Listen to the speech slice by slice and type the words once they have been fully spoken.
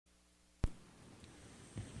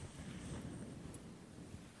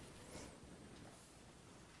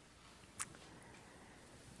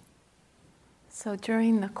So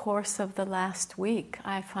during the course of the last week,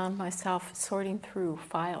 I found myself sorting through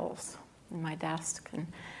files in my desk. And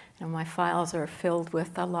my files are filled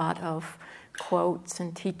with a lot of quotes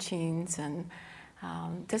and teachings and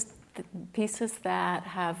just pieces that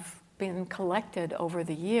have been collected over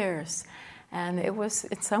the years. And it was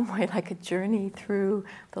in some way like a journey through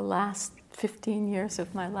the last 15 years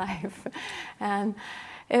of my life. And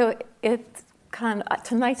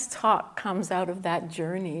tonight's talk comes out of that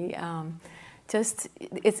journey.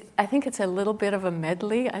 I think it's a little bit of a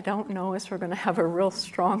medley. I don't know if we're going to have a real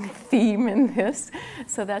strong theme in this.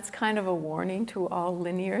 So that's kind of a warning to all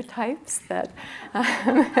linear types that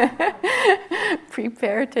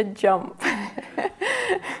prepare to jump.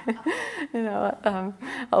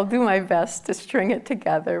 I'll do my best to string it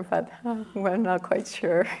together, but I'm not quite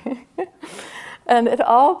sure. And it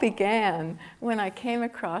all began when I came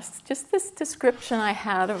across just this description I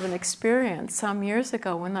had of an experience some years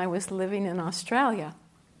ago when I was living in Australia.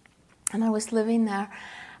 And I was living there,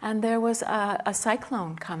 and there was a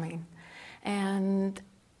cyclone coming. And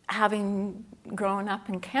having grown up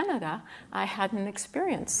in Canada, I hadn't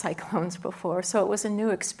experienced cyclones before, so it was a new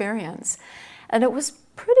experience. And it was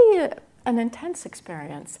pretty an intense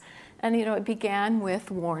experience. And, it began with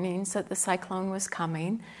warnings that the cyclone was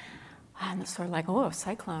coming. And it's sort of like, oh, a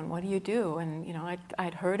cyclone, what do you do? And,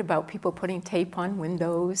 I'd heard about people putting tape on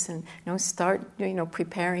windows and, start,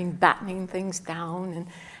 preparing, battening things down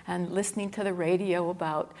and listening to the radio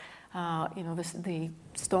about, the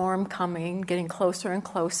storm coming, getting closer and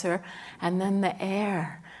closer. And then the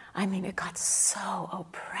air, it got so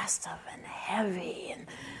oppressive and heavy and,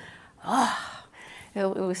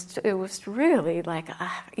 it was really like,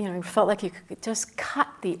 it felt like you could just cut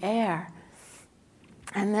the air.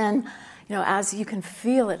 And then, as you can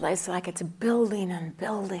feel it, it's like it's building and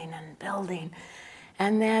building and building.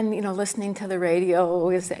 And then, listening to the radio,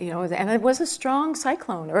 and it was a strong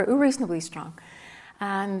cyclone, or reasonably strong.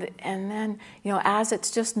 And then, as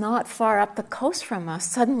it's just not far up the coast from us,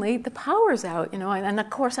 suddenly the power's out, and of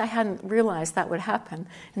course I hadn't realized that would happen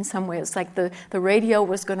in some way. It's like the radio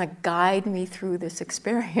was going to guide me through this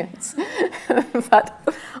experience, but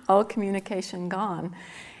all communication gone.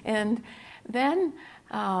 And then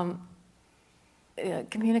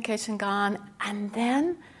communication gone, and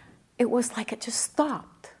then it was like it just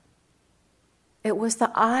stopped. It was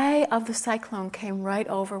the eye of the cyclone came right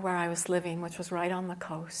over where I was living, which was right on the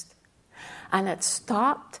coast. And it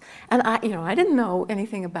stopped, and I didn't know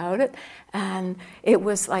anything about it, and it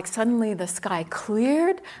was like suddenly the sky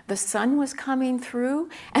cleared, the sun was coming through,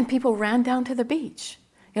 and people ran down to the beach.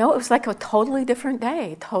 It was like a totally different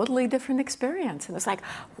day, totally different experience. And it was like,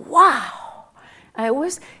 wow. It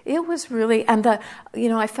was really, and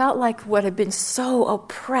I felt like what had been so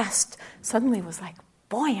oppressed suddenly was like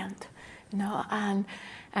buoyant, and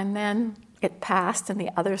then it passed and the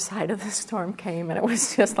other side of the storm came, and it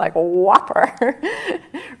was just like a whopper,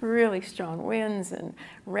 really strong winds and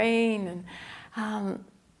rain,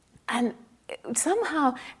 and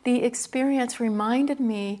somehow the experience reminded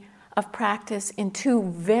me of practice in two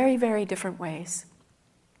very, very different ways.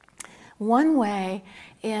 One way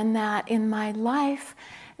in that in my life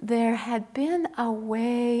there had been a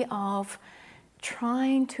way of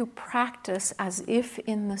trying to practice as if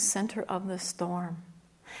in the center of the storm,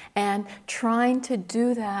 and trying to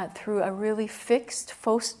do that through a really fixed,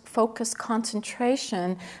 focused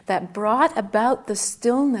concentration that brought about the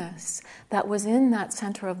stillness that was in that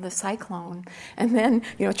center of the cyclone. And then,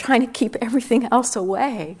 trying to keep everything else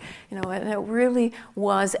away. And it really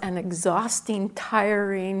was an exhausting,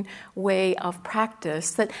 tiring way of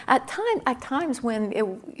practice that at times when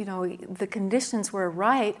the conditions were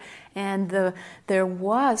right and there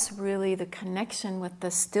was really the connection with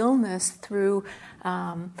the stillness through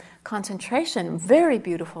concentration, very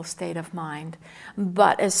beautiful state of mind.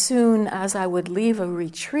 But as soon as I would leave a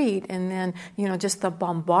retreat, and then just the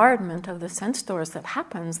bombardment of the sense doors that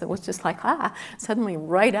happens, that was just like suddenly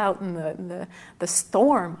right out in the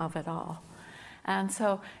storm of it all. And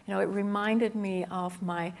so it reminded me of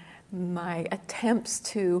my attempts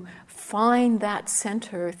to find that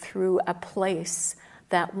center through a place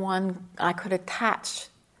that one I could attach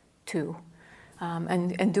to.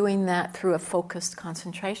 And doing that through a focused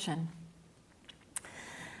concentration.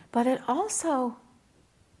 But it also,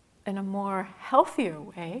 in a more healthier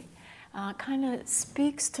way, kind of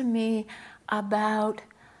speaks to me about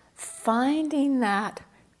finding that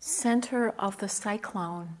center of the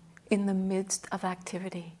cyclone in the midst of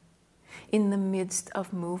activity, in the midst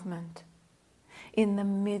of movement, in the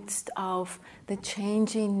midst of the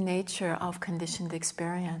changing nature of conditioned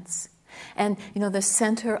experience. And, the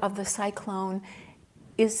center of the cyclone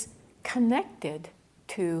is connected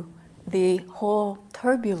to the whole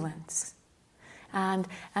turbulence. And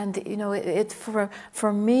it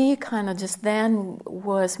for me kind of just then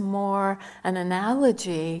was more an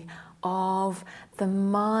analogy of the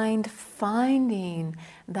mind finding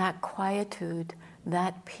that quietude,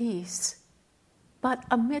 that peace, but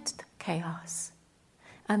amidst chaos,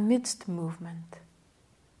 amidst movement,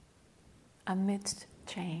 amidst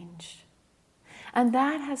change. And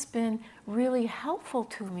that has been really helpful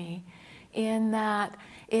to me in that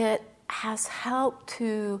it has helped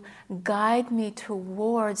to guide me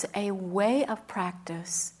towards a way of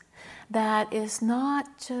practice that is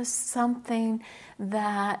not just something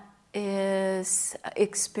that is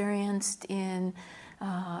experienced in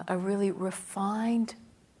a really refined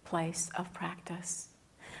place of practice,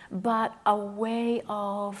 but a way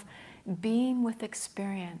of being with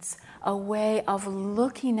experience, a way of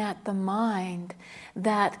looking at the mind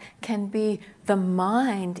that can be the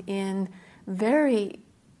mind in very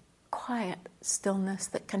quiet stillness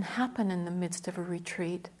that can happen in the midst of a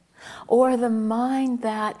retreat, or the mind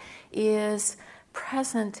that is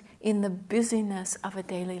present in the busyness of a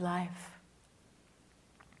daily life.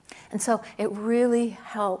 And so it really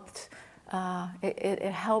helped.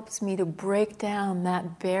 It helps me to break down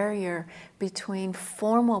that barrier between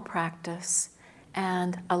formal practice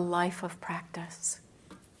and a life of practice.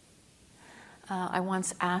 I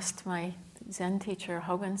once asked my Zen teacher,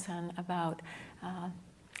 Hogensen, about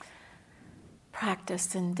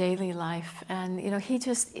practice in daily life. And, he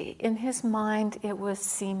just, in his mind, it was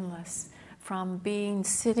seamless. From being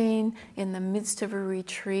sitting in the midst of a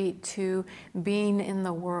retreat to being in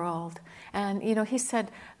the world. And, he said,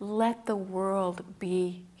 let the world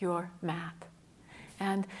be your mat.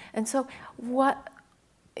 And so what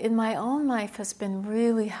in my own life has been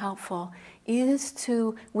really helpful is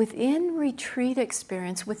to, within retreat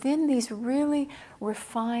experience, within these really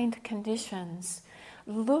refined conditions,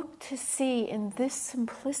 look to see in this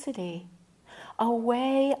simplicity a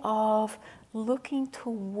way of looking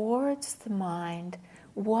towards the mind,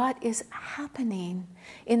 what is happening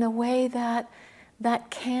in a way that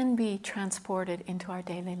can be transported into our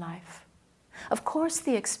daily life. Of course,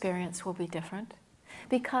 the experience will be different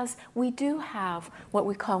because we do have what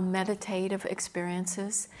we call meditative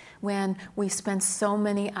experiences when we spend so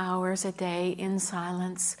many hours a day in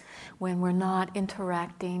silence, when we're not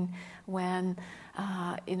interacting, when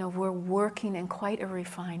we're working in quite a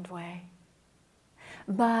refined way.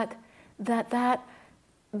 But that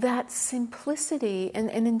simplicity and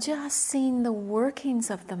in just seeing the workings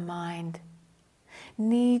of the mind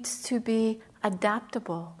needs to be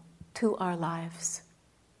adaptable to our lives.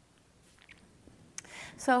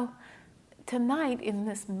 So tonight in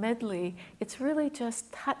this medley, it's really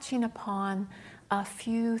just touching upon a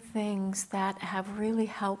few things that have really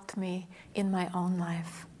helped me in my own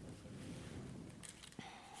life.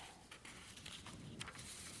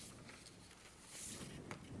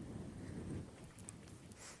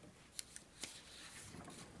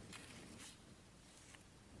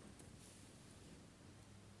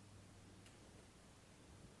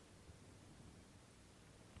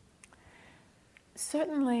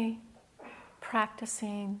 Certainly,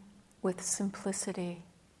 practicing with simplicity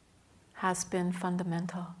has been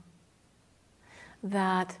fundamental.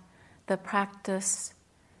 That the practice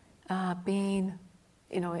being,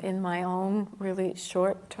 in my own really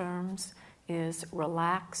short terms, is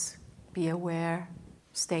relax, be aware,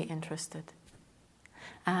 stay interested.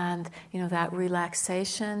 And, that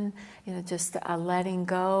relaxation, just a letting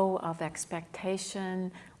go of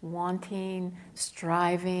expectation, wanting,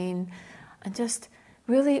 striving, and just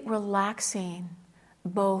really relaxing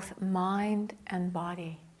both mind and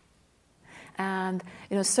body. And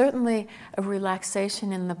certainly a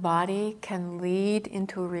relaxation in the body can lead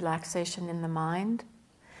into a relaxation in the mind,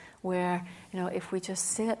 where if we just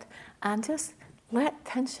sit and just let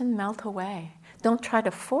tension melt away. Don't try to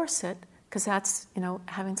force it, because that's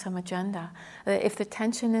having some agenda. If the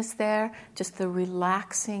tension is there, just the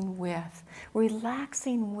relaxing with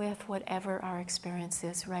whatever our experience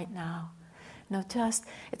is right now.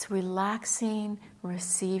 It's relaxing,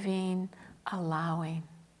 receiving, allowing.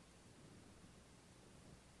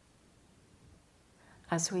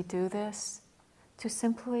 As we do this, to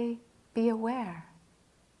simply be aware,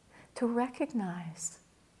 to recognize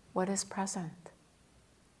what is present,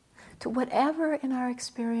 to whatever in our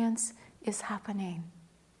experience is happening.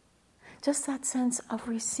 Just that sense of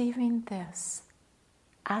receiving this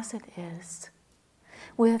as it is,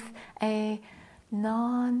 with a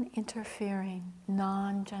non-interfering,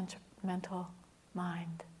 non-judgmental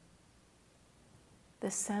mind.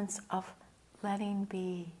 The sense of letting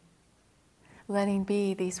be. Letting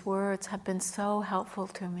be, these words have been so helpful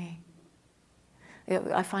to me.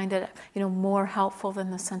 I find it, more helpful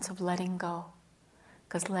than the sense of letting go.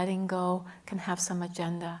 Because letting go can have some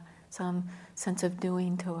agenda, some sense of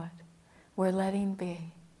doing to it. We're letting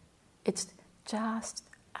be. It's just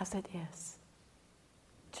as it is.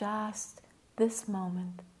 Just this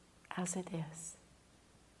moment as it is.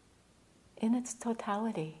 In its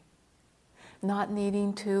totality. Not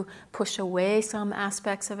needing to push away some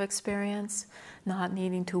aspects of experience, not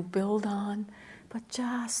needing to build on, but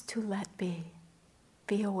just to let be.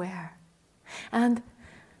 Be aware. And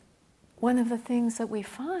one of the things that we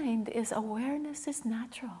find is awareness is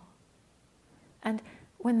natural. And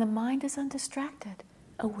when the mind is undistracted,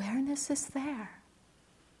 awareness is there.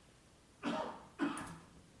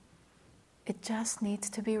 It just needs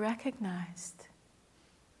to be recognized.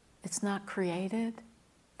 It's not created,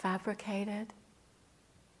 fabricated,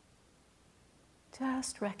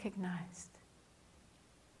 just recognized.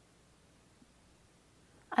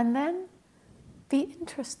 And then be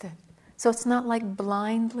interested. So it's not like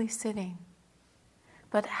blindly sitting,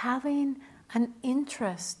 but having an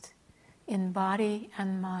interest in body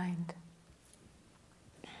and mind.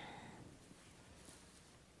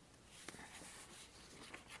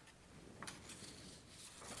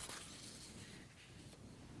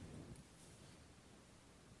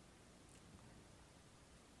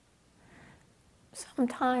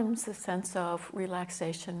 Sometimes the sense of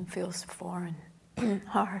relaxation feels foreign,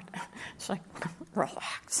 hard. It's like,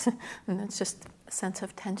 relax. And it's just a sense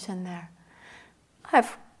of tension there.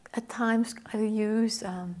 At times I use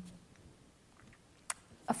a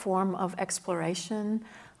form of exploration,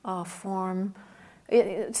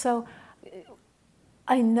 so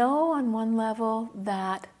I know on one level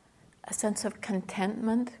that a sense of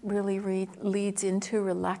contentment really leads into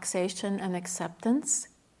relaxation and acceptance.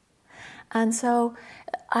 And so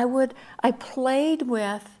I played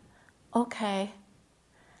with, okay,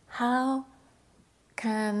 how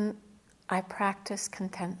can I practice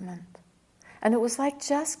contentment? And it was like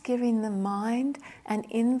just giving the mind an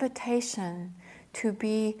invitation to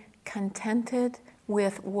be contented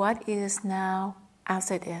with what is now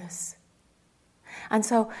as it is. And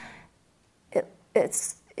so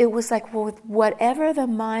it was like, well, whatever the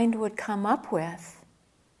mind would come up with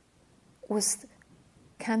was,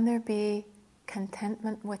 can there be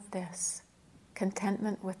contentment with this?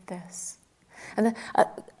 Contentment with this. And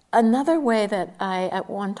another way that I at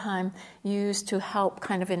one time used to help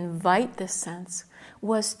kind of invite this sense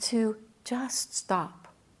was to just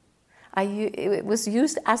stop. It was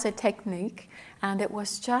used as a technique, and it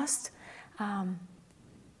was just, I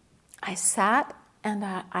sat and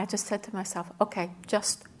I just said to myself, okay,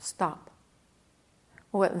 just stop.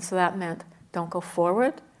 So that meant don't go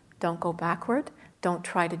forward, don't go backward, don't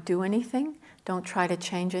try to do anything, don't try to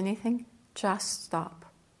change anything, just stop.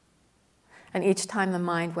 And each time the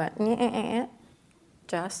mind went,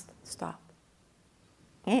 just stop.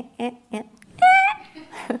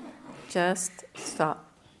 Just stop.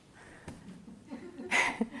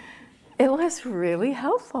 It was really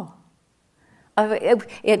helpful.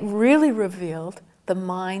 It really revealed the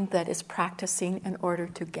mind that is practicing in order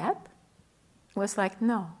to get. It was like,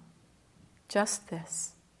 no, just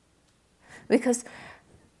this. Because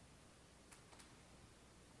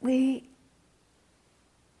we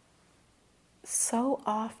so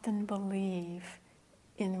often believe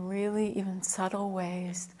in really even subtle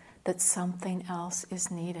ways that something else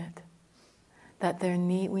is needed. That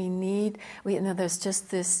there's just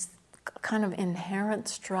this kind of inherent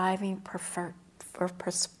striving for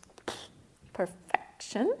perfection.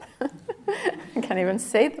 I can't even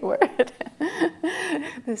say the word.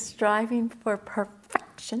 This striving for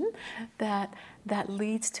perfection that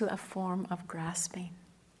leads to a form of grasping.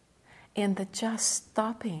 In the just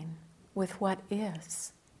stopping with what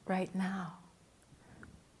is right now.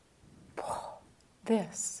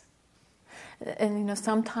 This. And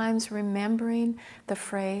sometimes remembering the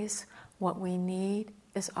phrase, what we need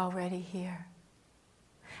is already here.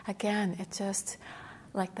 Again, it's just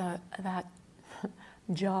like that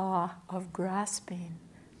jaw of grasping,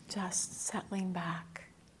 just settling back.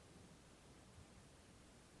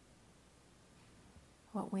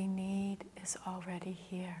 What we need is already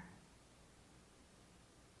here.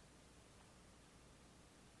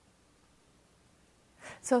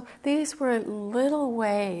 So these were little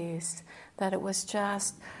ways that it was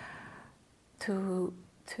just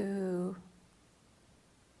to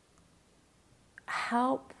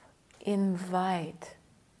help invite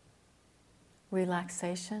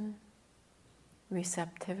relaxation,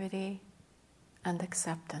 receptivity, and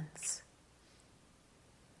acceptance,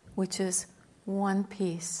 which is one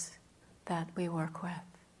piece that we work with.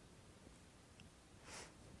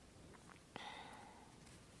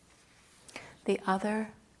 The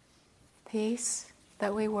other piece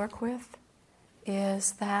that we work with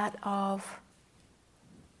is that of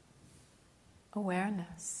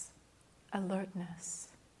awareness, alertness,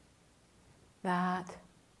 that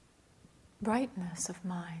brightness of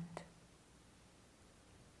mind,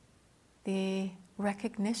 the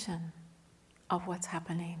recognition of what's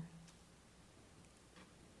happening.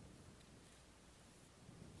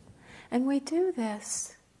 And we do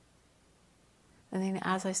this, I mean,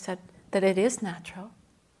 as I said, that it is natural.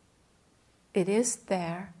 It is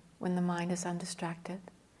there when the mind is undistracted.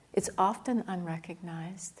 It's often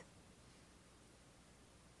unrecognized.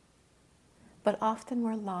 But often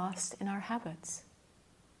we're lost in our habits,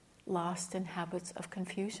 lost in habits of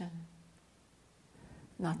confusion,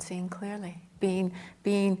 not seeing clearly,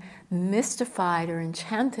 being mystified or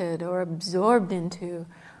enchanted or absorbed into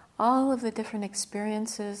all of the different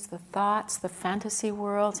experiences, the thoughts, the fantasy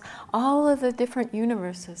worlds, all of the different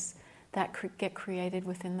universes that get created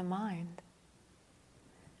within the mind.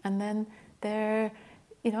 And then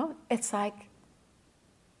it's like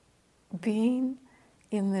being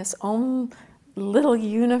in this own little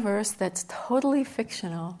universe that's totally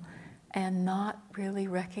fictional and not really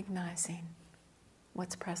recognizing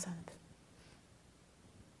what's present.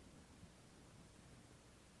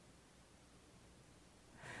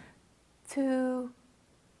 To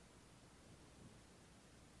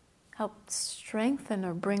help strengthen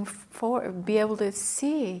or bring forward, be able to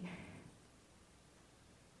see,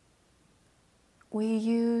 we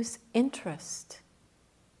use interest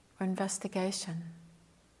or investigation,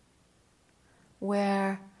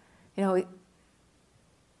 where,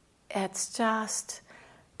 it's just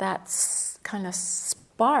that kind of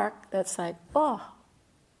spark that's like, oh,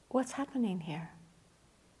 what's happening here?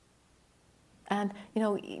 And,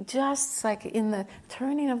 just like in the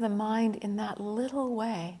turning of the mind in that little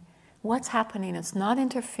way, what's happening? It's not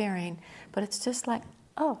interfering, but it's just like,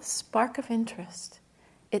 oh, spark of interest.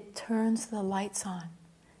 It turns the lights on.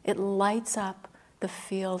 It lights up the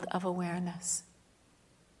field of awareness.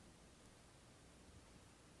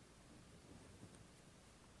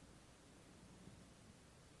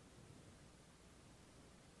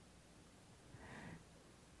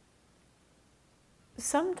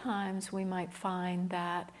 Sometimes we might find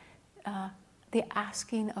that the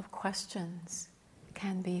asking of questions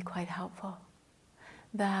can be quite helpful.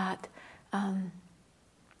 That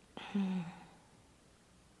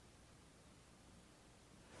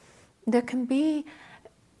there can be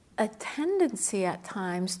a tendency at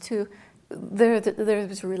times to,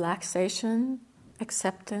 there's relaxation,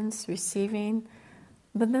 acceptance, receiving,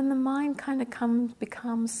 but then the mind kind of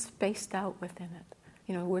becomes spaced out within it.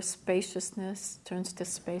 Where spaciousness turns to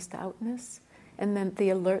spaced outness, and then the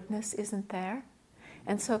alertness isn't there.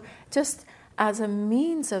 And so just as a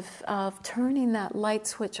means of turning that light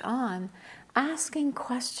switch on, asking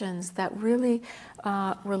questions that really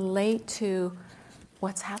relate to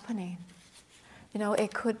what's happening.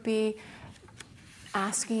 It could be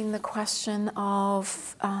asking the question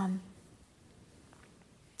of,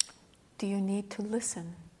 do you need to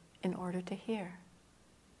listen in order to hear?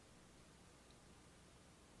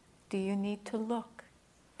 Do you need to look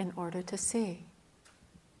in order to see?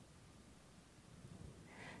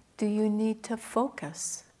 Do you need to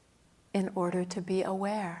focus in order to be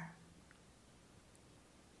aware?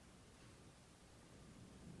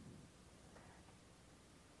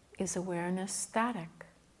 Is awareness static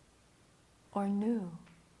or new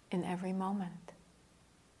in every moment?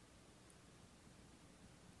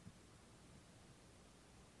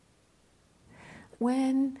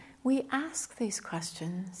 When we ask these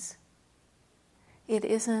questions, it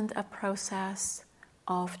isn't a process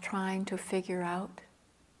of trying to figure out.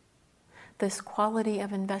 This quality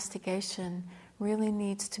of investigation really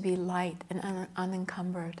needs to be light and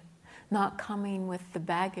unencumbered, not coming with the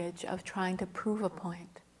baggage of trying to prove a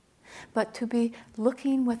point, but to be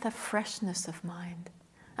looking with a freshness of mind,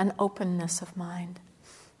 an openness of mind.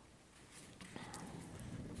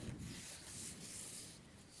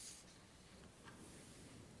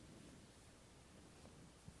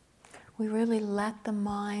 We really let the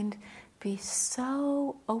mind be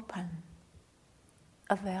so open,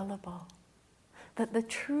 available, that the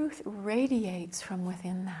truth radiates from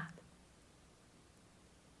within that.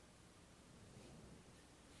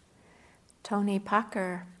 Tony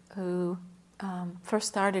Packer, who first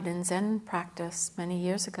started in Zen practice many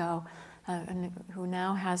years ago, and who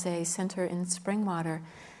now has a center in Springwater,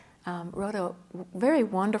 wrote a very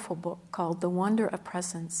wonderful book called The Wonder of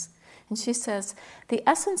Presence. And she says, the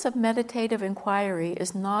essence of meditative inquiry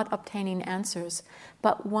is not obtaining answers,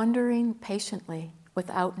 but wondering patiently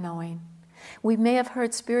without knowing. We may have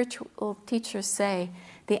heard spiritual teachers say,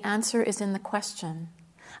 the answer is in the question.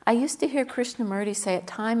 I used to hear Krishnamurti say it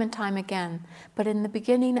time and time again, but in the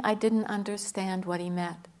beginning I didn't understand what he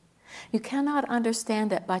meant. You cannot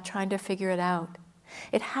understand it by trying to figure it out.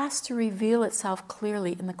 It has to reveal itself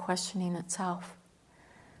clearly in the questioning itself,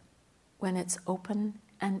 when it's open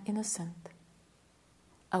and innocent,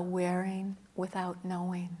 awareing without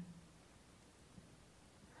knowing.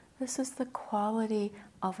 This is the quality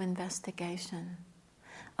of investigation,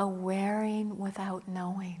 awareing without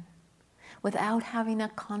knowing, without having a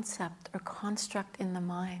concept or construct in the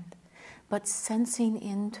mind, but sensing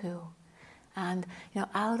into. And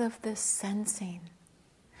out of this sensing,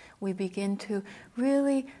 we begin to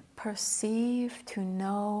really perceive, to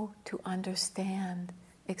know, to understand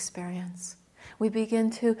experience. We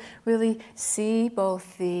begin to really see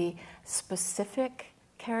both the specific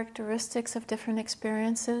characteristics of different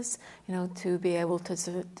experiences, to be able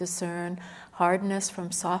to discern hardness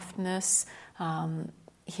from softness,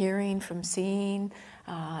 hearing from seeing,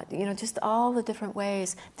 just all the different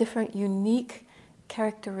ways, different unique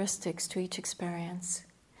characteristics to each experience.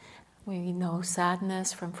 We know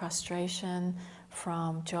sadness from frustration,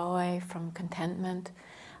 from joy, from contentment.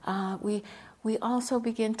 We also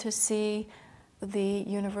begin to see the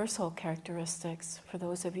universal characteristics. For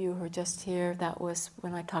those of you who are just here, that was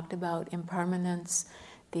when I talked about impermanence,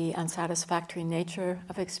 the unsatisfactory nature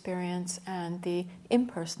of experience, and the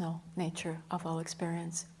impersonal nature of all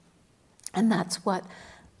experience. And that's what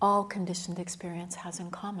all conditioned experience has in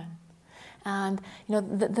common. And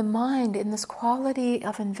the mind, in this quality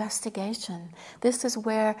of investigation, this is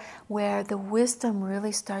where the wisdom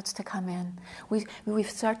really starts to come in. We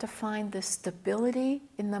start to find this stability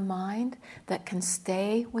in the mind that can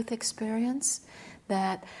stay with experience,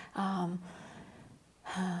 that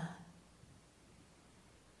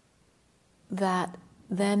that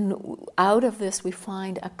then out of this we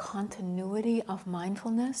find a continuity of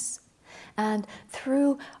mindfulness. And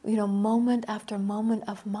through, moment after moment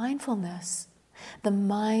of mindfulness, the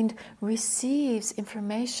mind receives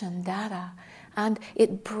information, data, and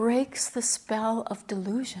it breaks the spell of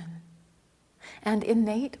delusion. And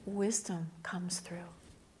innate wisdom comes through.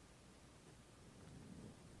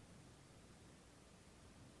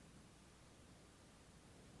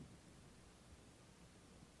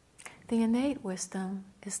 The innate wisdom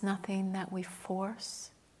is nothing that we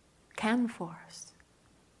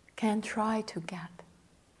can try to get.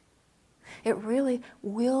 It really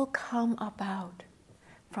will come about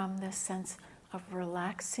from this sense of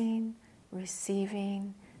relaxing,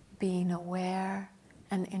 receiving, being aware,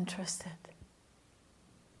 and interested.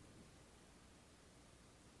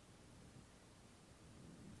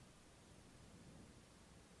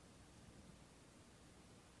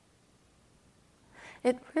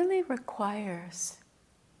 It really requires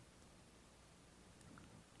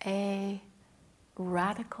a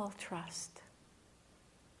radical trust.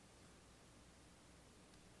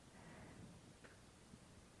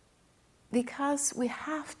 Because we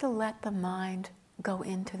have to let the mind go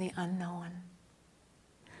into the unknown.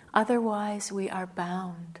 Otherwise, we are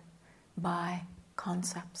bound by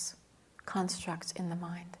concepts, constructs in the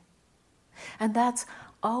mind. And that's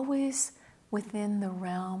always within the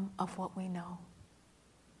realm of what we know.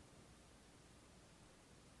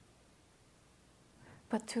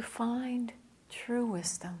 But to find true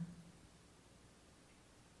wisdom,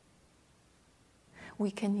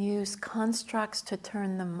 we can use constructs to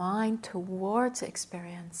turn the mind towards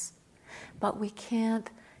experience, but we can't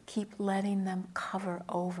keep letting them cover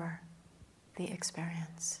over the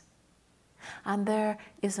experience. And there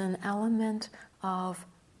is an element of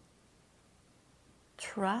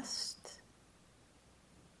trust,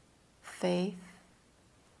 faith,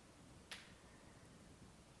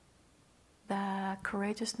 the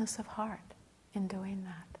courageousness of heart in doing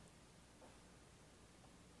that.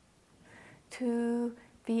 To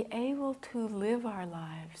be able to live our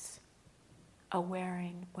lives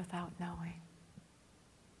awareing without knowing,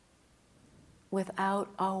 without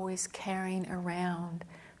always carrying around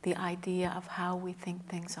the idea of how we think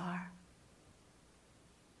things are.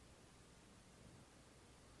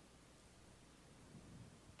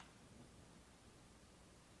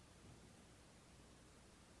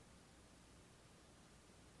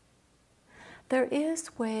 There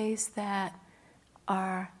is ways that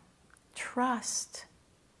our trust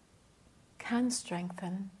can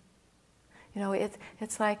strengthen.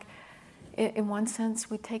 It's like, in one sense,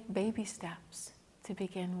 we take baby steps to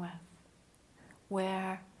begin with,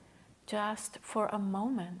 where just for a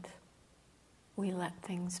moment we let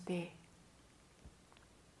things be.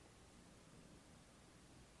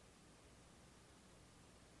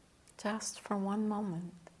 Just for one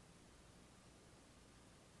moment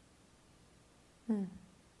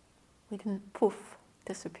We didn't poof,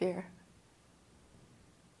 disappear.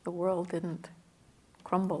 The world didn't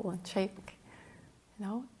crumble and shake.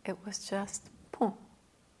 It was just boom.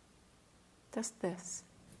 Just this.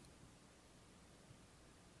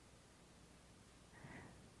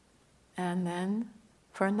 And then,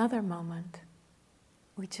 for another moment,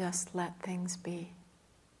 we just let things be.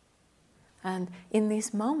 And in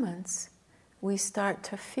these moments, we start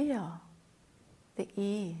to feel the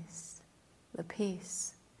ease, the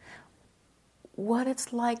peace. What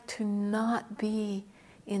it's like to not be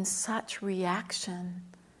in such reaction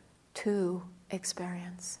to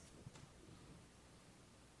experience.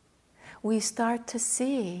 We start to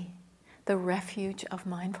see the refuge of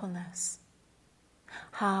mindfulness.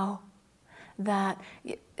 How that,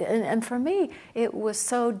 and for me, it was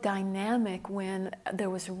so dynamic when there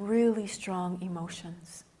was really strong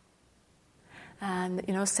emotions. And,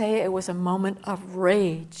 say it was a moment of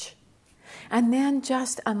rage. And then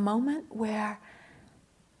just a moment where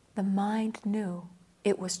the mind knew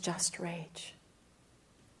it was just rage.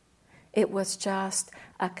 It was just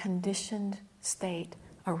a conditioned state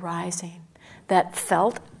arising that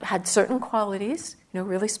had certain qualities,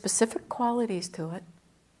 really specific qualities to it,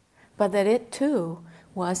 but that it too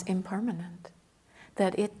was impermanent,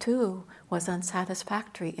 that it too was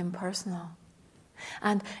unsatisfactory, impersonal.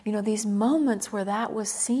 And, these moments where that was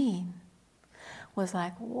seen was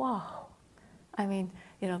like, whoa. I mean,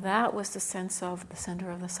 that was the sense of the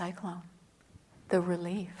center of the cyclone, the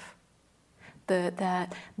relief.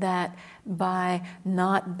 That by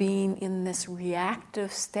not being in this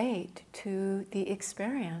reactive state to the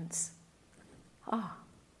experience,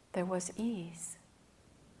 there was ease.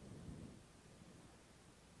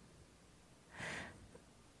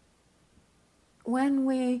 When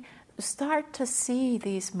we start to see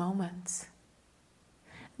these moments,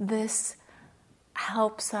 this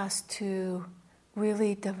helps us to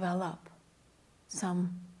really develop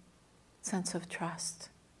some sense of trust,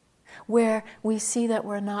 where we see that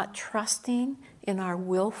we're not trusting in our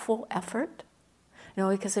willful effort.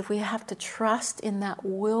 Because if we have to trust in that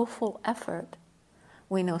willful effort,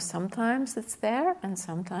 we know sometimes it's there and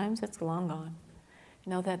sometimes it's long gone.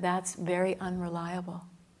 That's very unreliable.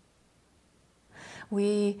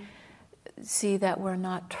 We see that we're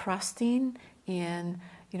not trusting in,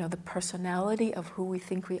 the personality of who we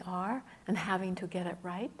think we are and having to get it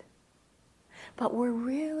right. But we're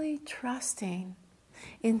really trusting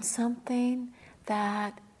in something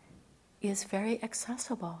that is very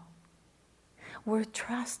accessible. We're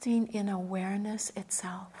trusting in awareness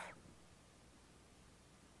itself.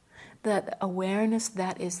 That awareness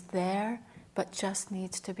that is there but just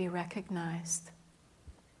needs to be recognized.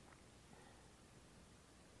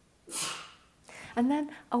 And then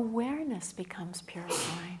awareness becomes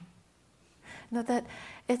purifying. That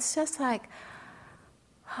it's just like,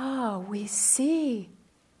 we see.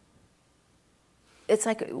 It's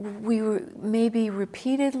like we were maybe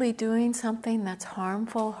repeatedly doing something that's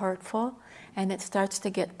harmful, hurtful, and it starts to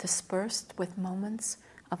get dispersed with moments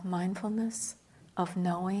of mindfulness, of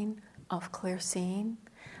knowing, of clear seeing.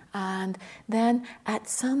 And then at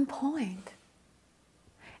some point,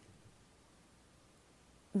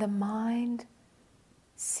 the mind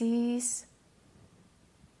sees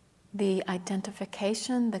the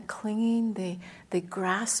identification, the clinging, the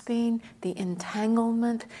grasping, the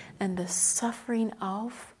entanglement, and the suffering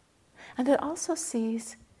of. And it also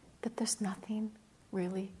sees that there's nothing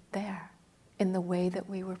really there in the way that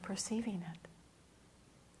we were perceiving it.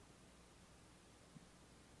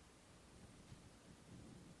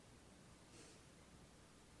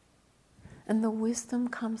 And the wisdom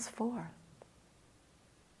comes forth.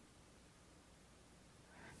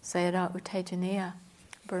 Sayadaw U Tejaniya,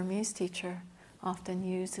 Burmese teacher, often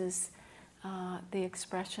uses the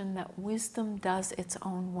expression that wisdom does its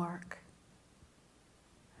own work.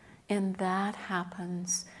 And that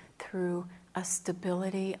happens through a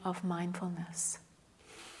stability of mindfulness.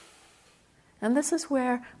 And this is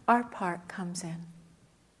where our part comes in.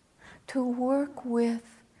 To work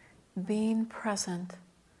with being present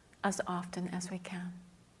as often as we can,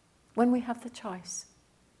 when we have the choice.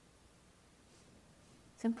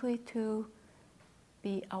 Simply to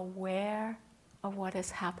be aware of what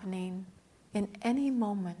is happening in any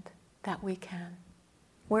moment that we can,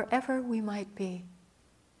 wherever we might be,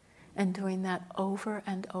 and doing that over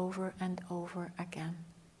and over and over again.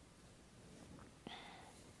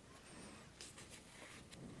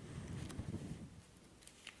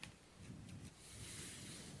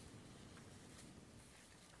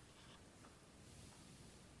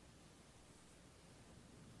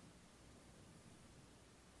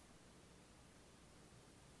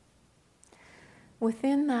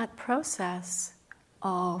 Within that process,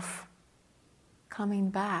 of coming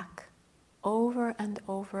back over and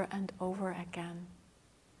over and over again.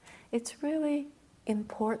 It's really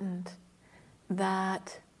important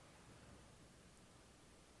that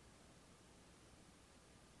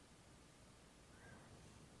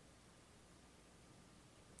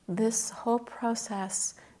this whole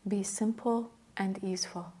process be simple and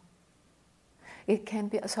easeful. It can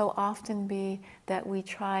be so often be that we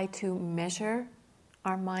try to measure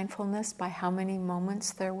our mindfulness by how many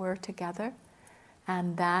moments there were together,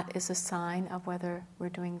 and that is a sign of whether we're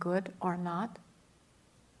doing good or not.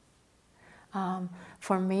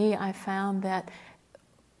 For me, I found that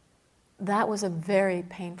was a very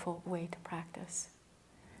painful way to practice,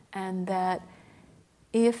 and that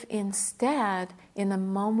if instead, in a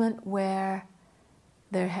moment where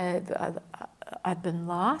I'd been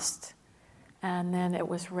lost, and then it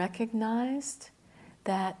was recognized,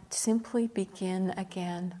 that simply begin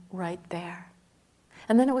again right there.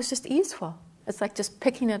 And then it was just easeful. It's like just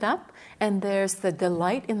picking it up, and there's the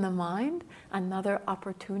delight in the mind, another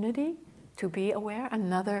opportunity to be aware,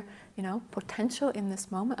 another, potential in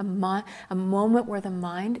this moment, a moment where the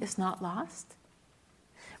mind is not lost,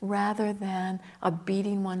 rather than a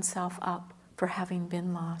beating oneself up for having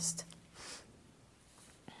been lost.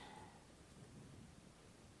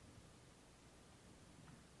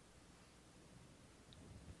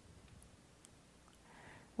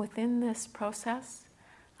 Within this process,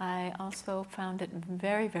 I also found it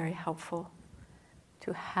very, very helpful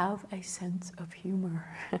to have a sense of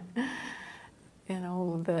humor.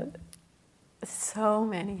 That so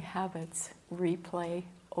many habits replay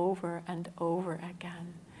over and over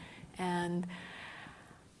again. And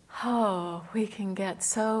we can get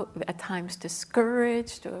so, at times,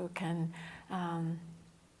 discouraged, or can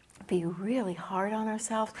be really hard on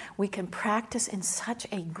ourselves. We can practice in such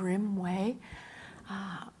a grim way.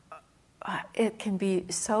 It can be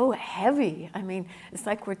so heavy. I mean, it's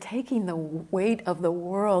like we're taking the weight of the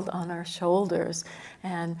world on our shoulders,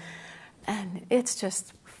 and it's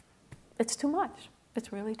too much.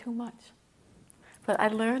 It's really too much. But I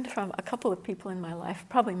learned from a couple of people in my life,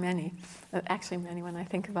 probably many, actually many when I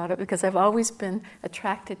think about it, because I've always been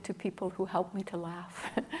attracted to people who help me to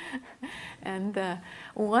laugh. And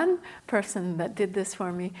one person that did this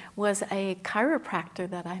for me was a chiropractor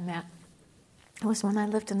that I met. It was when I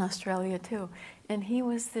lived in Australia too. And he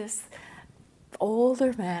was this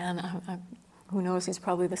older man. Who knows, he's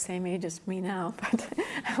probably the same age as me now,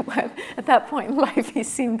 but at that point in life he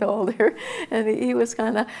seemed older, and he was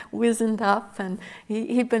kind of wizened up, and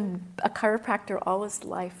he'd been a chiropractor all his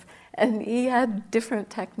life, and he had different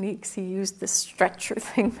techniques. He used this stretcher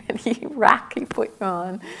thing that he put you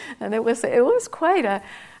on, and it was quite a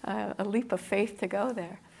leap of faith to go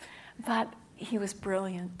there. But he was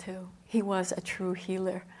brilliant too. He was a true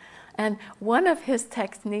healer. And one of his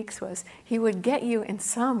techniques was he would get you in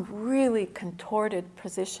some really contorted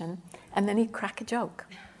position, and then he'd crack a joke.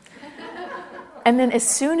 And then as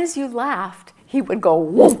soon as you laughed, he would go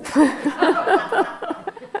whoop.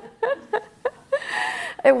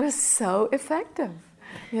 It was so effective.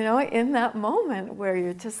 In that moment where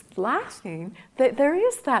you're just laughing, there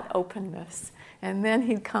is that openness. And then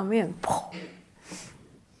he'd come in.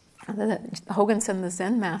 Hoganson, the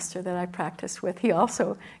Zen master that I practiced with, he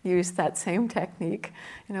also used that same technique,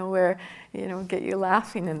 where, get you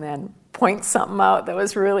laughing and then point something out that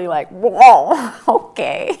was really like, whoa,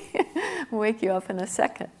 okay, wake you up in a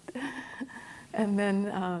second. And then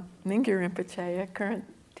Mingyur Rinpoche, a current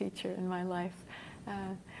teacher in my life,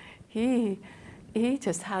 he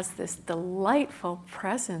just has this delightful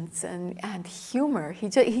presence and humor. He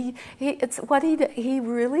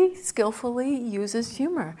really skillfully uses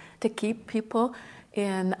humor to keep people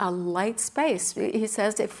in a light space. He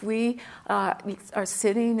says if we are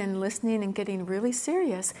sitting and listening and getting really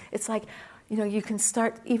serious, it's like, you can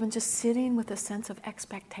start even just sitting with a sense of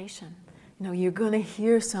expectation. You're going to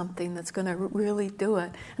hear something that's going to really do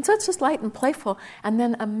it. And so it's just light and playful. And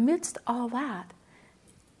then amidst all that,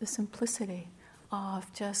 the simplicity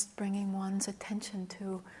of just bringing one's attention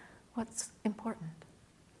to what's important.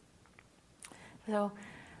 So,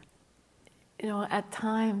 at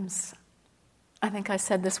times, I think I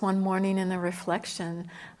said this one morning in a reflection,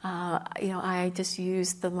 I just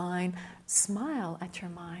used the line, smile at your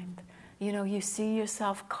mind. You see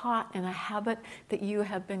yourself caught in a habit that you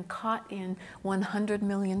have been caught in 100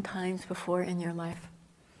 million times before in your life.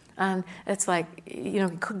 And it's like, you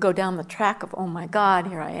could go down the track of, oh my God,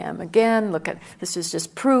 here I am again. Look this is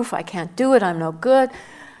just proof. I can't do it. I'm no good.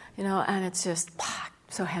 And it's just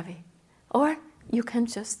so heavy. Or you can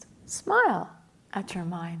just smile at your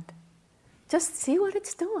mind. Just see what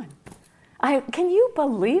it's doing. Can you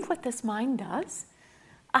believe what this mind does?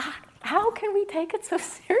 how can we take it so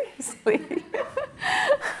seriously?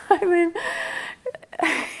 I mean,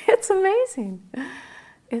 it's amazing.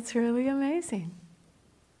 It's really amazing.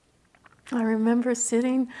 I remember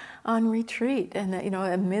sitting on retreat, and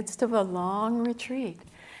amidst of a long retreat,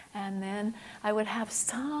 and then I would have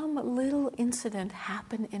some little incident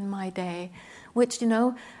happen in my day, which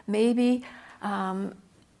maybe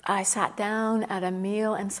I sat down at a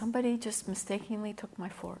meal and somebody just mistakenly took my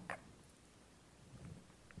fork.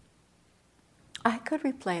 I could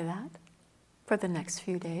replay that for the next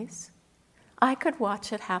few days. I could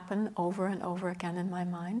watch it happen over and over again in my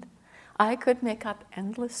mind. I could make up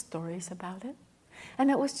endless stories about it.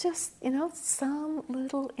 And it was just, some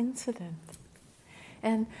little incident.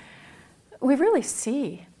 And we really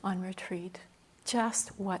see on retreat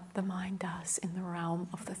just what the mind does in the realm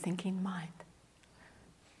of the thinking mind.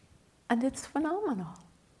 And it's phenomenal.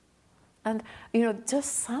 And,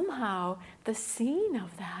 just somehow the scene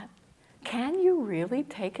of that, can you really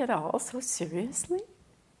take it all so seriously?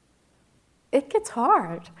 It gets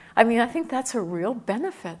hard. I mean, I think that's a real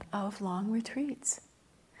benefit of long retreats.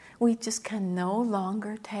 We just can no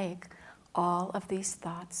longer take all of these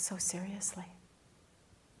thoughts so seriously.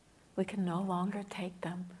 We can no longer take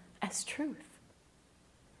them as truth.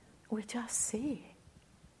 We just see.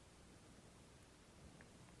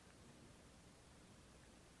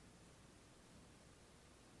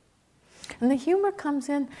 And the humor comes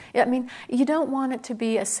in. I mean, you don't want it to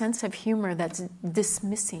be a sense of humor that's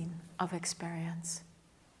dismissing of experience,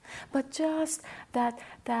 but just that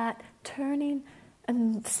turning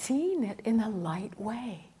and seeing it in a light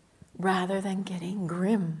way, rather than getting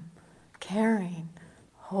grim, caring,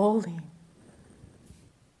 holding,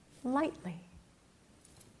 lightly.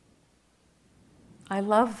 I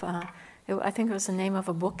love, I think it was the name of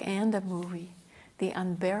a book and a movie, The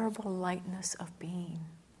Unbearable Lightness of Being.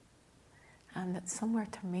 And that somewhere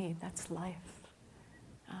to me, that's life.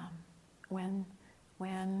 When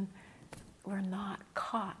we're not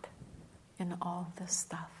caught in all this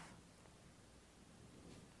stuff.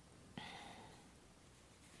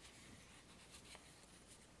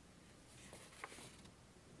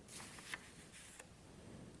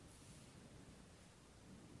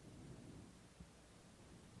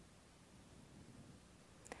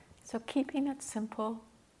 So keeping it simple,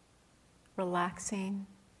 relaxing,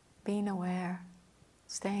 being aware,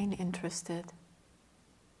 staying interested,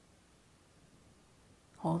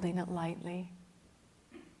 holding it lightly.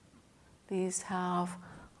 These have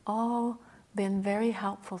all been very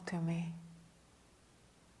helpful to me.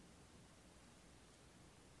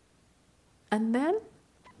 And then,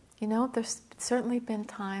 there's certainly been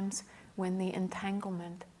times when the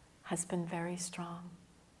entanglement has been very strong.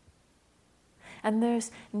 And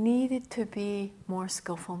there's needed to be more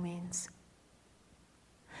skillful means.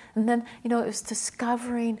 And then, it was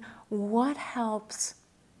discovering what helps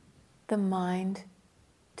the mind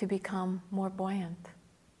to become more buoyant,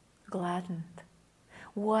 gladdened.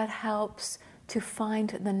 What helps to find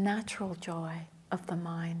the natural joy of the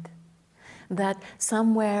mind. That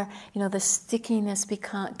somewhere, the stickiness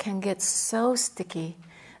can get so sticky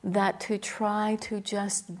that to try to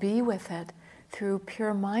just be with it through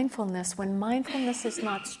pure mindfulness, when mindfulness is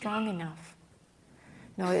not strong enough.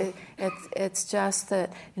 It's just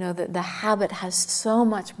that, the habit has so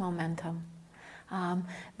much momentum.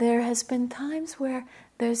 There has been times where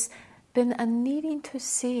there's been a needing to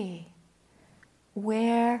see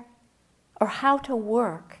where or how to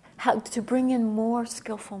work, how to bring in more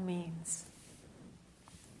skillful means.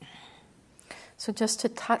 So just to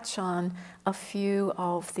touch on a few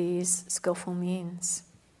of these skillful means.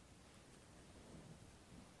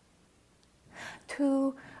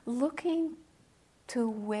 To looking to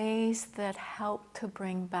ways that help to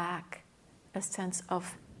bring back a sense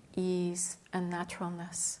of ease and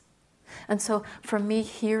naturalness. And so for me,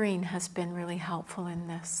 hearing has been really helpful in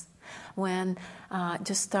this. When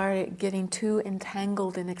just started getting too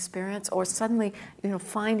entangled in experience, or suddenly,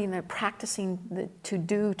 finding that practicing the to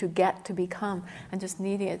do, to get, to become, and just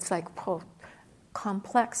needing it's like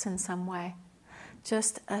complex in some way.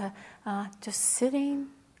 Just sitting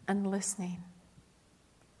and listening,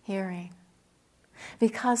 hearing,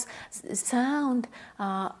 because sound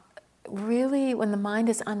really, when the mind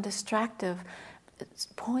is undistractive, it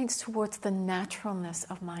points towards the naturalness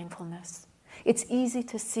of mindfulness. It's easy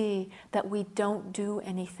to see that we don't do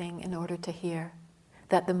anything in order to hear,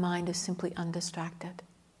 that the mind is simply undistracted.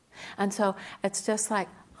 And so it's just like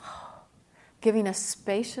giving a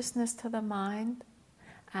spaciousness to the mind,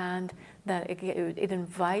 and that it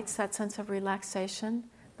invites that sense of relaxation,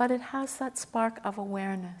 but it has that spark of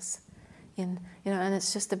awareness. And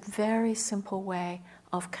it's just a very simple way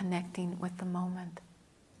of connecting with the moment.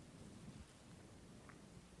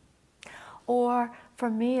 Or for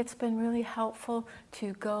me, it's been really helpful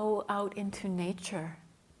to go out into nature.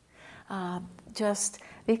 Just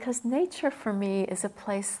because nature for me is a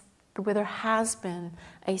place where there has been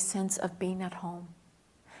a sense of being at home.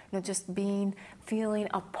 Just feeling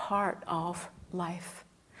a part of life.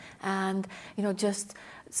 And, just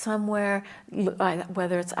somewhere,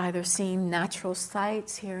 whether it's either seeing natural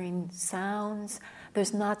sights, hearing sounds,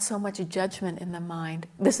 there's not so much judgment in the mind.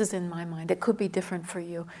 This is in my mind. It could be different for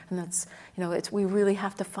you. And that's, we really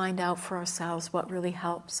have to find out for ourselves what really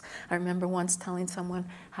helps. I remember once telling someone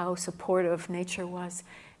how supportive nature was,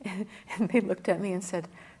 and they looked at me and said,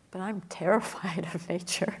 "But I'm terrified of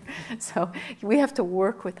nature." So we have to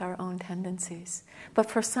work with our own tendencies. But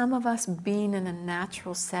for some of us, being in a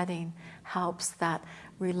natural setting helps that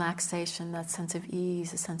relaxation, that sense of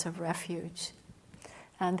ease, a sense of refuge.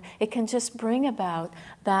 And it can just bring about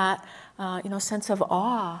that, sense of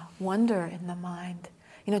awe, wonder in the mind.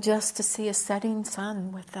 Just to see a setting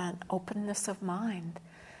sun with that openness of mind.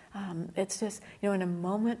 It's just, in a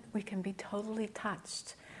moment we can be totally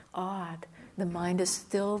touched, awed. The mind is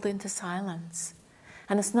stilled into silence.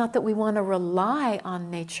 And it's not that we want to rely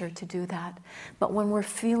on nature to do that, but when we're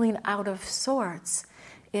feeling out of sorts,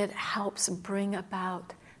 it helps bring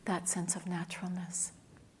about that sense of naturalness.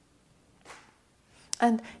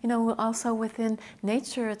 And, also within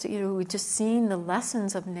nature, it's, just seeing the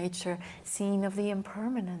lessons of nature, seeing of the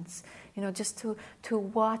impermanence, just to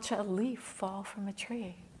watch a leaf fall from a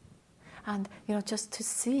tree. And, just to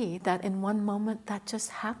see that in one moment that just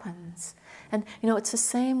happens. And, it's the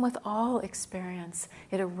same with all experience.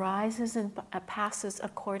 It arises and passes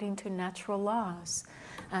according to natural laws.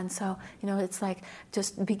 And so, it's like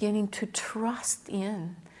just beginning to trust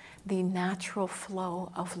in the natural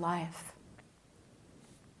flow of life.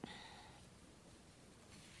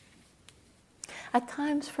 At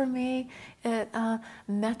times for me,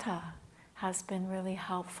 metta has been really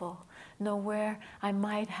helpful. Where I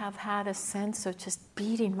might have had a sense of just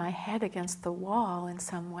beating my head against the wall in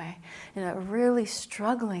some way, really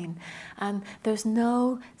struggling, and there's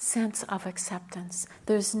no sense of acceptance.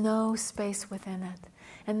 There's no space within it.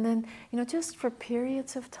 And then, just for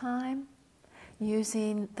periods of time,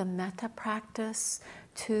 using the metta practice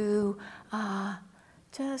to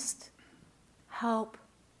just help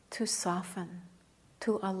to soften,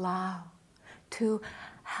 to allow, to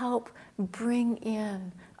help bring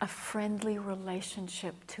in a friendly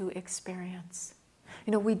relationship to experience.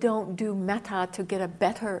 We don't do metta to get a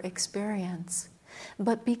better experience,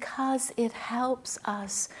 but because it helps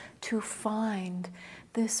us to find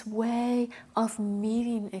this way of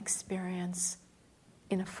meeting experience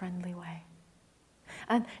in a friendly way.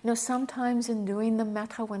 And sometimes in doing the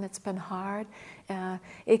metta when it's been hard,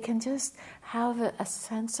 it can just have a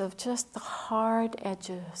sense of just the hard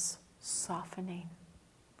edges softening,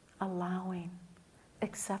 allowing,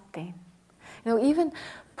 accepting. Even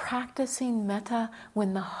practicing metta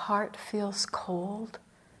when the heart feels cold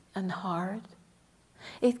and hard,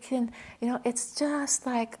 it can, it's just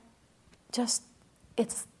like,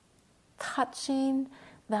 it's touching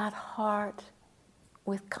that heart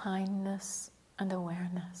with kindness and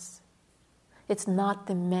awareness. It's not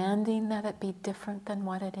demanding that it be different than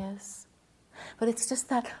what it is, but it's just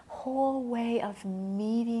that whole way of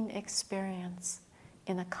meeting experience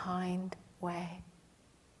in a kind way.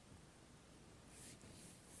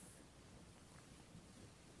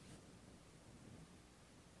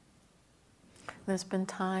 There's been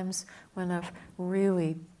times when I've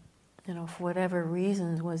really, for whatever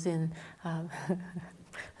reason, was in a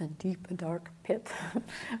deep, dark pit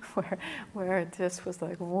where it just was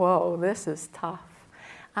like, whoa, this is tough.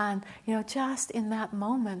 And, just in that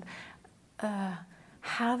moment,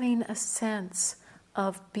 having a sense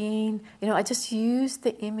of being, I just used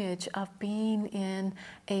the image of being in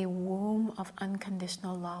a womb of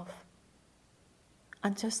unconditional love.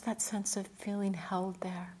 And just that sense of feeling held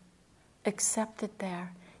there, accepted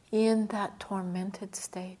there, in that tormented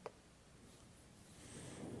state.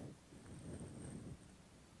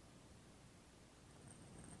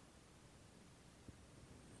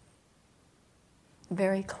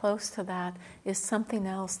 Very close to that is something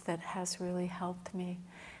else that has really helped me.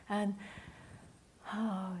 And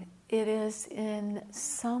it is in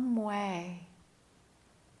some way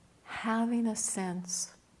having a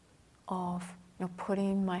sense of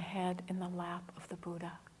putting my head in the lap of the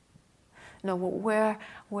Buddha.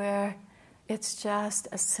 Where it's just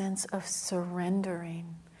a sense of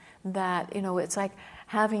surrendering. That, it's like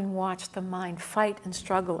having watched the mind fight and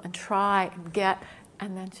struggle and try and get,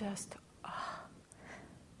 and then just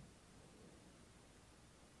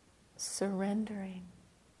surrendering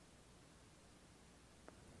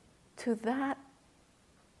to that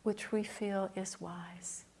which we feel is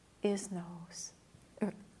wise, is knows.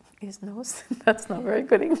 Is knows? That's not very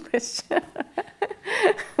good English.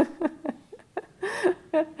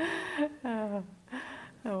 Oh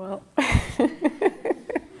well.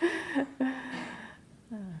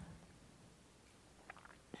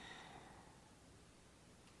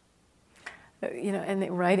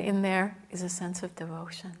 And right in there is a sense of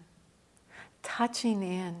devotion, touching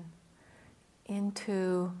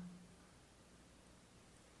into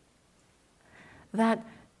that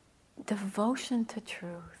devotion to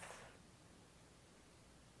truth.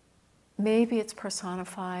 Maybe it's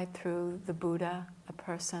personified through the Buddha, a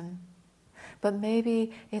person, but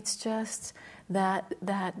maybe it's just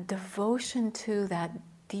that devotion to that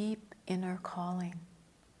deep inner calling,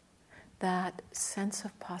 that sense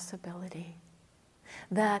of possibility,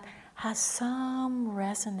 that has some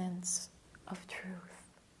resonance of truth.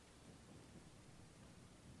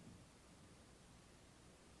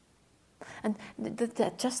 And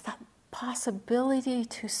just that possibility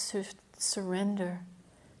to surrender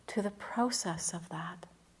to the process of that,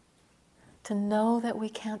 to know that we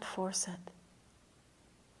can't force it.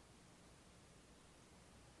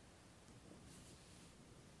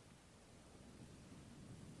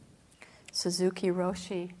 Suzuki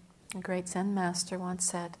Roshi, a great Zen master, once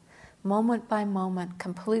said, "Moment by moment,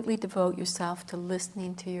 completely devote yourself to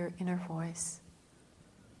listening to your inner voice."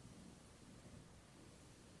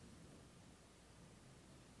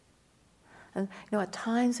 And at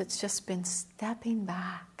times it's just been stepping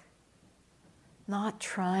back, not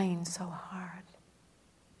trying so hard.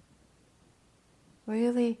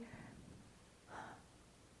 Really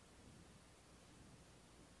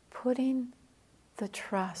putting the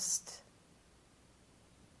trust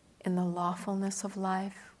in the lawfulness of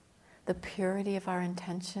life, the purity of our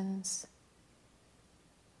intentions,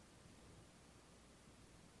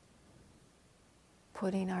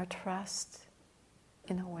 putting our trust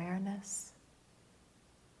in awareness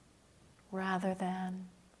rather than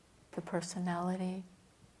the personality,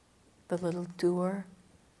 the little doer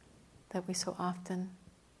that we so often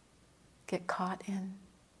get caught in.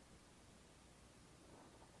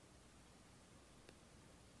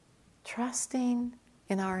 Trusting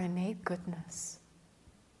in our innate goodness.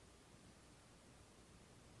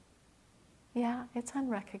 Yeah, it's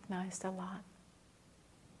unrecognized a lot.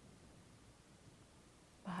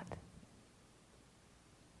 But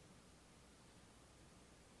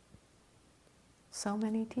so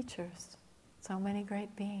many teachers, so many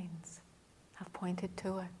great beings have pointed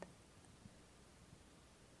to it.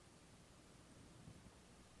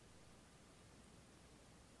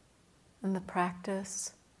 And the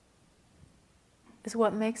practice is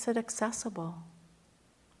what makes it accessible,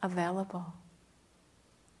 available.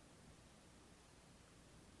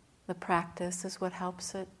 The practice is what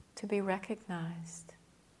helps it to be recognized.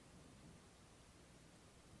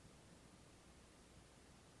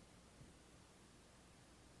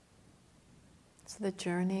 It's the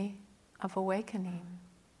journey of awakening,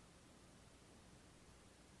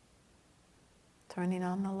 turning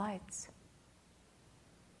on the lights.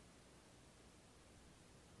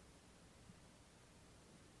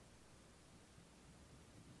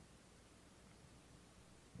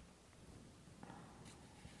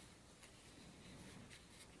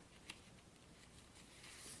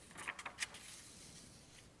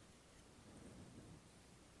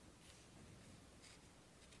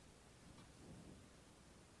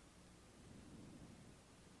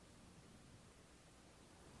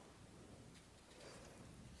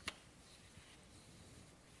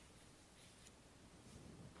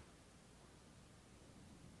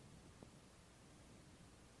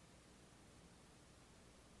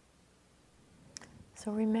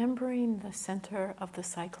 So remembering the center of the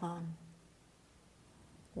cyclone,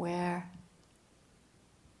 where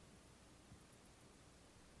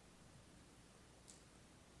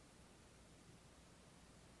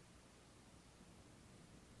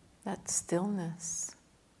that stillness,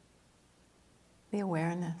 the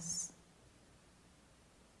awareness,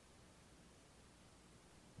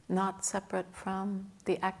 not separate from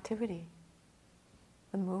the activity,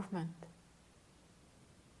 the movement.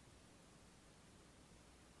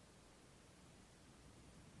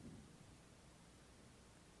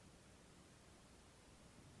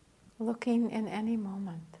 Looking in any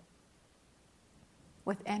moment,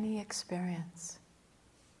 with any experience.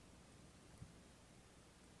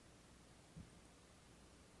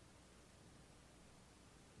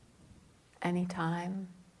 Any time,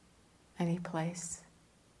 any place.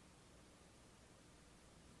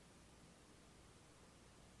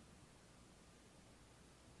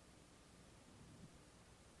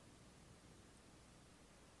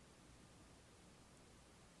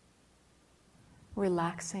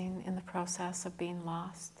 relaxing in the process of being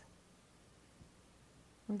lost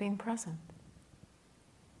and being present.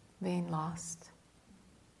 Being lost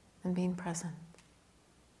and being present.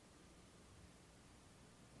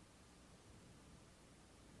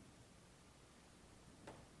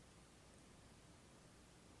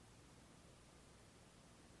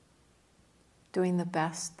 Doing the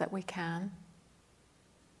best that we can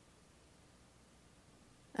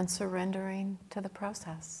and surrendering to the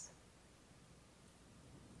process.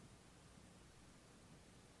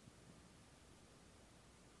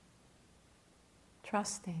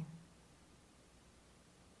 Trusting.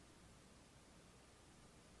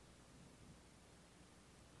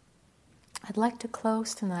 I'd like to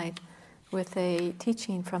close tonight with a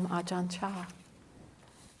teaching from Ajahn Chah,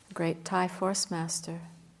 a great Thai force master.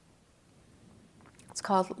 It's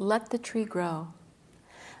called Let the Tree Grow.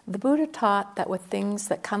 The Buddha taught that with things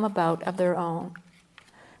that come about of their own,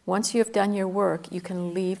 once you have done your work, you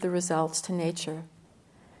can leave the results to nature,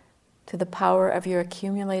 to the power of your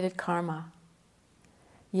accumulated karma.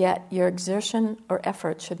 Yet your exertion or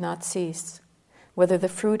effort should not cease. Whether the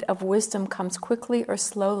fruit of wisdom comes quickly or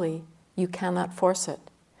slowly, you cannot force it,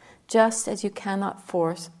 just as you cannot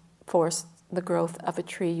force the growth of a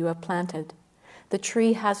tree you have planted. The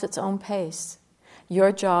tree has its own pace.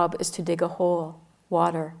 Your job is to dig a hole,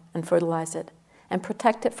 water, and fertilize it, and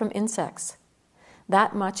protect it from insects.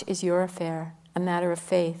 That much is your affair, a matter of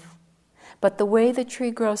faith. But the way the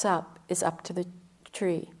tree grows up is up to the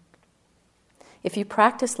tree. If you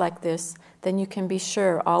practice like this, then you can be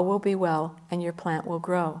sure all will be well and your plant will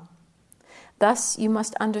grow. Thus, you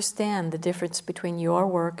must understand the difference between your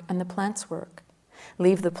work and the plant's work.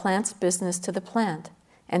 Leave the plant's business to the plant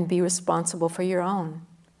and be responsible for your own.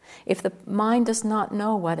 If the mind does not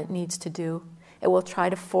know what it needs to do, it will try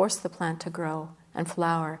to force the plant to grow and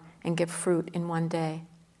flower and give fruit in one day.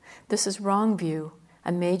 This is wrong view,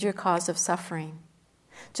 a major cause of suffering.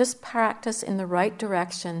 Just practice in the right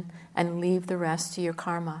direction and leave the rest to your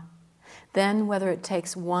karma. Then, whether it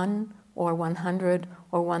takes 1 or 100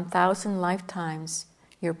 or 1,000 lifetimes,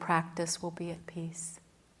 your practice will be at peace.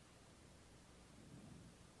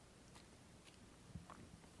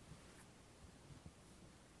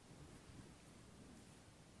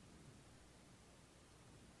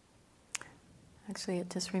 Actually, it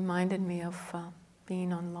just reminded me of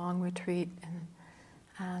being on long retreat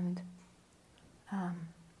and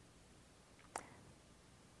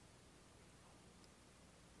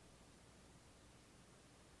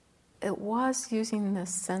it was using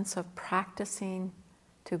this sense of practicing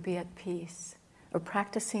to be at peace, or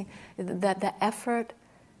practicing that the effort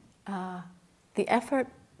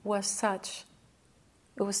was such.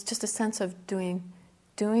 It was just a sense of doing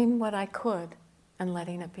what I could and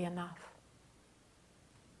letting it be enough.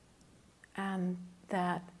 And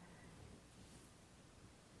that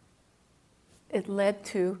it led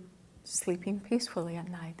to sleeping peacefully at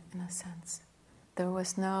night, in a sense. There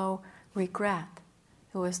was no regret.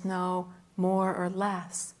 There was no more or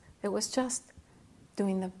less. It was just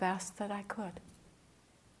doing the best that I could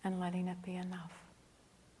and letting it be enough.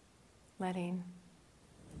 Letting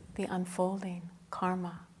the unfolding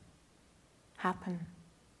karma happen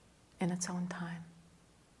in its own time.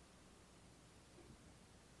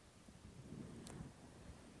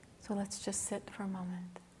 So let's just sit for a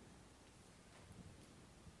moment.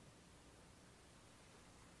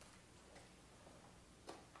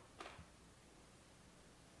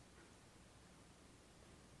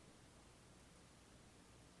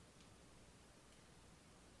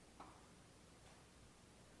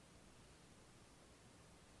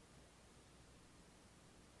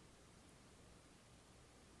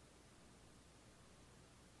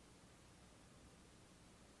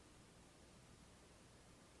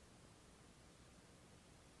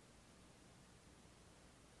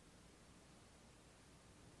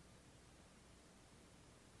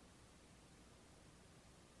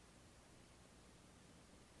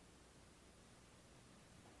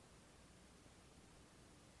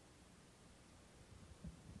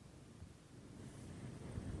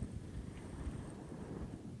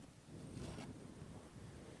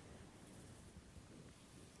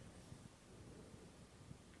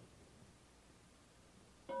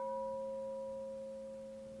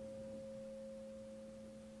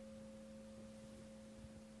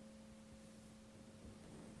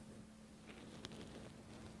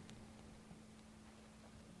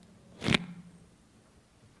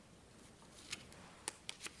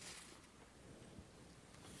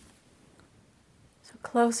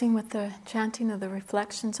 Closing with the chanting of the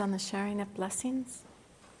reflections on the sharing of blessings.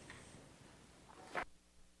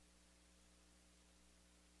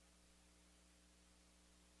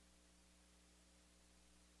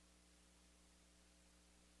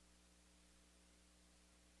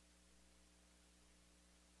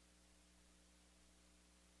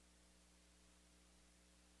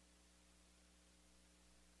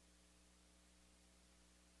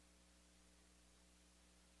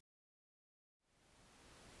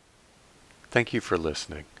 Thank you for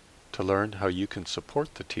listening. To learn how you can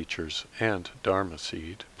support the teachers and Dharma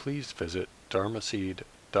Seed, please visit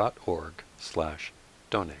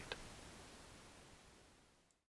dharmaseed.org/donate.